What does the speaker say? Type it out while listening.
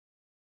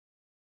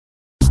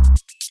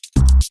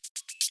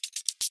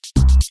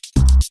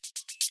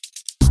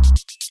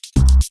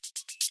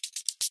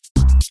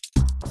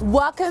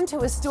Welcome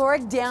to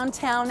historic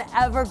downtown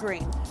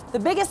Evergreen, the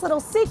biggest little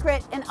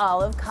secret in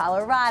all of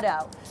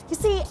Colorado. You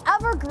see,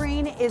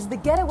 Evergreen is the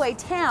getaway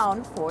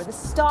town for the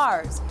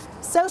stars.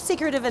 So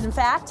secretive, in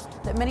fact,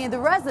 that many of the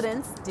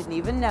residents didn't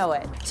even know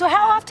it. So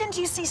how often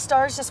do you see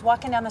stars just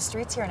walking down the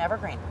streets here in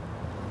Evergreen?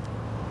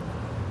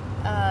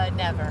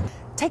 Never.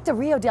 Take the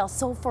Rio Del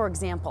Sol, for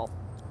example.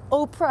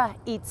 Oprah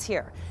eats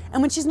here.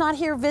 And when she's not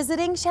here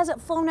visiting, she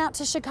hasn't flown out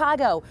to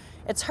Chicago.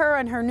 It's her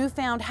and her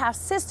newfound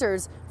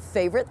half-sister's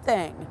favorite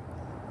thing.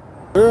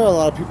 There are a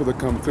lot of people that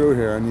come through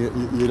here, and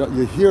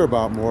you hear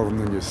about more of them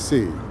than you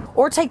see.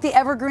 Or take the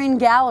Evergreen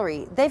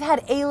Gallery. They've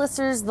had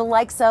A-listers the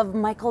likes of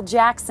Michael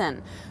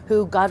Jackson,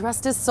 who, God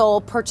rest his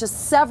soul,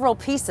 purchased several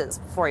pieces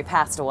before he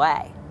passed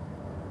away.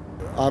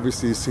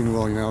 Obviously, you've seen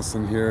Willie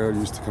Nelson here. He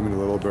used to come into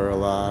Little Bear a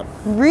lot.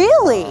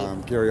 Really?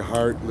 Gary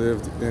Hart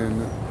lived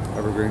in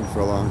Evergreen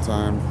for a long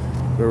time.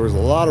 There was a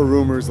lot of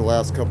rumors the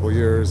last couple of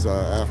years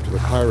after the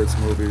Pirates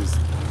movies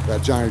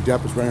that Johnny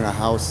Depp was renting a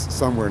house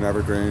somewhere in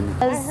Evergreen.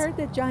 I heard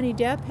that Johnny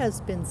Depp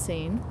has been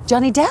seen.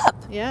 Johnny Depp?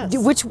 Yes.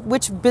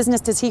 Which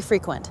business does he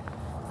frequent?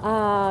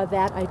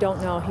 That I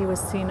don't know. He was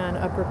seen on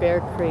Upper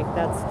Bear Creek.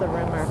 That's the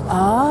rumor.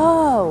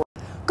 Oh.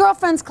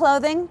 Girlfriend's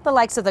clothing, the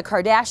likes of the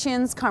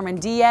Kardashians, Cameron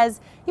Diaz,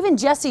 even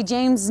Jesse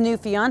James' new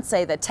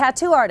fiance, the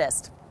tattoo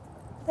artist.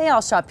 They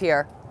all shop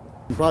here.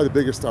 Probably the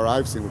biggest star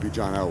I've seen would be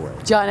John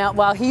Elway. John Elway,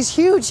 well, he's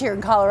huge here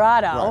in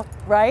Colorado,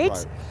 right?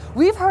 Right.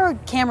 We've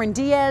heard Cameron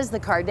Diaz, the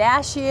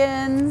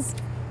Kardashians,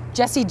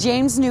 Jesse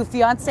James' new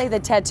fiance, the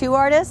tattoo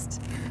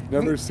artist.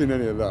 Never seen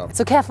any of them.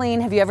 So Kathleen,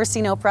 have you ever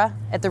seen Oprah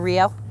at the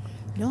Rio?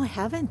 No, I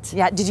haven't.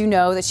 Yeah, did you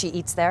know that she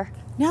eats there?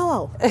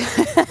 No.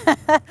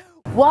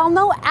 While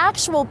no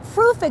actual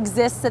proof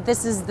exists that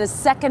this is the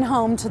second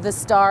home to the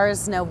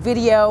stars, no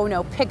video,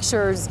 no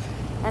pictures,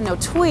 and no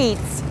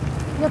tweets,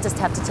 you'll just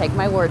have to take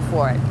my word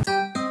for it.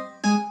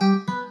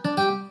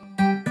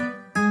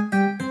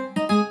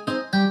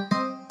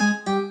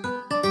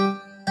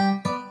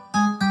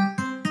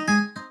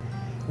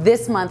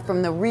 This month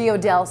from the Rio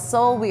Del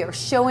Sol, we are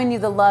showing you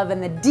the love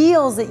and the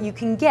deals that you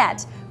can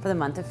get for the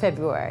month of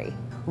February.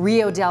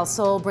 Rio Del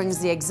Sol brings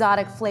the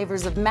exotic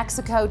flavors of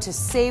Mexico to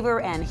savor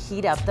and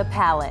heat up the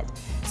palate.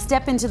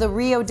 Step into the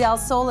Rio Del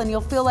Sol and you'll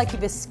feel like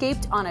you've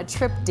escaped on a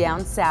trip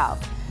down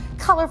south.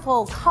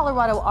 Colorful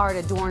Colorado art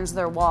adorns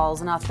their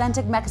walls and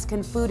authentic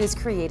Mexican food is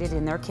created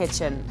in their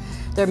kitchen.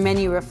 Their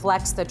menu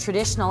reflects the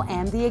traditional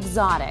and the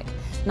exotic,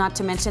 not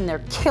to mention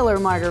their killer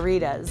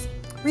margaritas.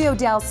 Rio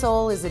Del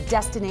Sol is a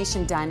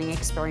destination dining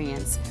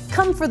experience.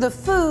 Come for the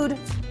food,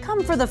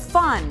 come for the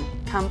fun,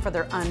 come for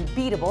their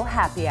unbeatable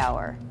happy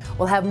hour.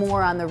 We'll have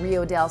more on the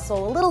Rio Del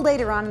Sol a little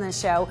later on in the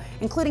show,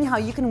 including how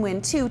you can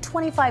win 2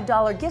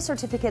 $25 gift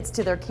certificates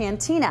to their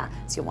cantina,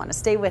 so you'll want to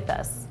stay with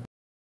us.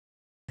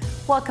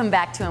 Welcome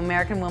back to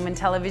American Woman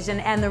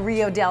Television and the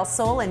Rio Del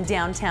Sol in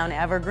downtown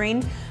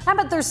Evergreen. I'm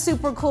at their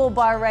super cool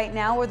bar right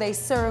now where they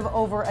serve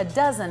over a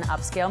dozen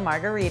upscale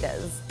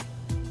margaritas.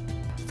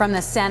 From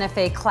the Santa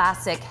Fe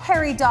classic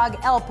Hairy Dog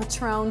El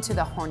Patron to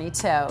the Horny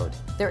Toad,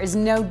 there is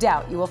no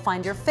doubt you will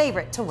find your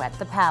favorite to whet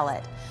the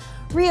palate.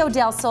 Rio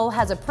Del Sol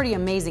has a pretty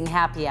amazing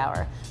happy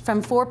hour.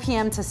 From 4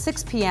 p.m. to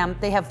 6 p.m.,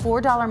 they have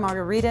 $4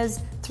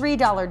 margaritas,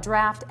 $3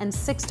 draft, and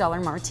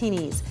 $6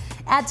 martinis.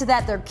 Add to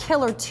that their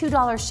killer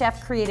 $2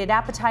 chef-created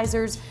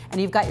appetizers,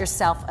 and you've got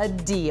yourself a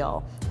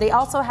deal. They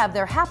also have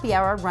their happy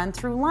hour run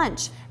through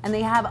lunch, and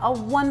they have a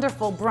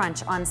wonderful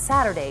brunch on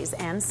Saturdays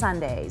and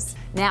Sundays.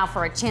 Now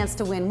for a chance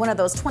to win one of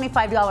those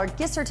 $25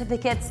 gift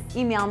certificates,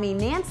 email me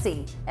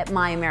Nancy at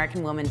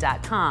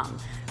myamericanwoman.com.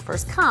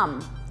 First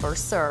come,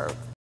 first serve.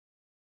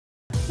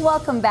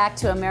 Welcome back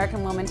to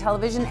American Woman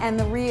Television and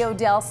the Rio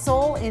Del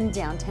Sol in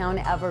downtown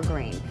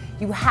Evergreen.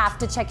 You have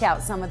to check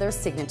out some of their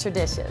signature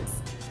dishes.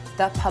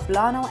 The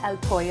Poblano El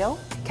Pollo,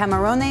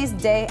 Camarones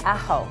de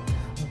Ajo,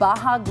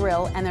 Baja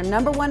Grill, and their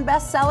 #1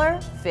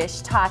 bestseller,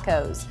 Fish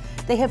Tacos.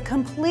 They have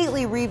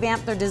completely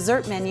revamped their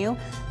dessert menu,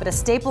 but a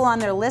staple on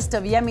their list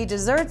of yummy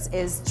desserts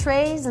is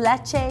Tres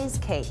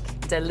Leches Cake.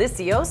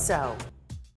 Delicioso!